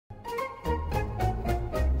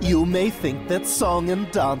You may think that song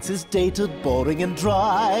and dance is dated, boring and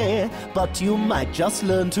dry, but you might just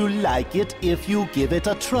learn to like it if you give it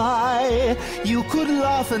a try. You could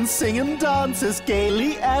laugh and sing and dance as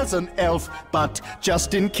gaily as an elf, but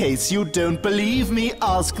just in case you don't believe me,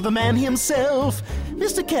 ask the man himself.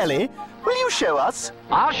 Mr. Kelly, will you show us?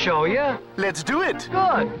 I'll show you. Let's do it.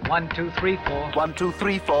 Good. 1, 2, 3, 4. 1, 2,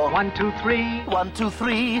 3, 4. 1, 2, 3. 1, 2,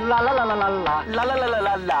 3. La la la la la la. La la la la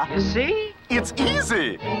la la. You see? It's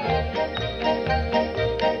easy.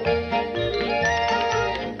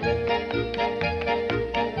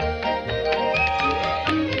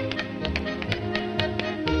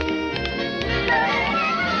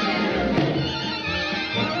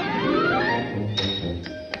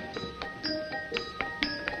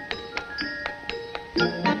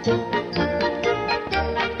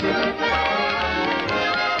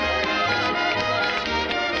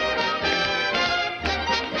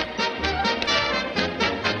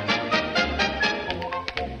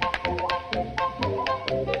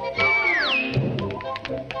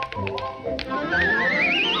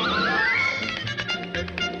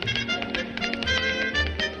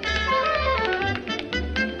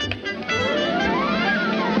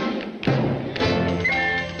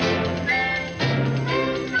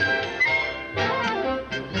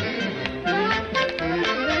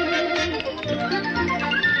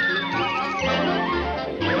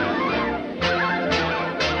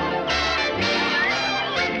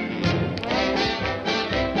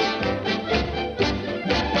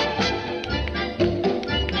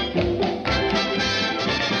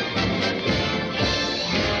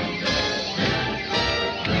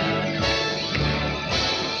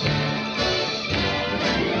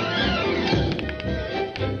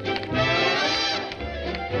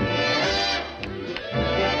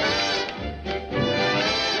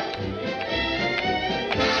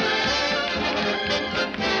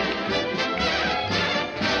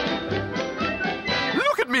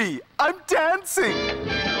 I'm dancing!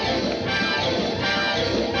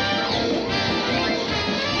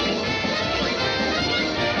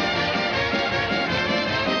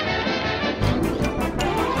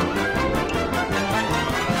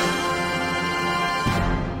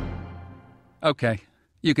 Okay,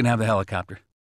 you can have the helicopter.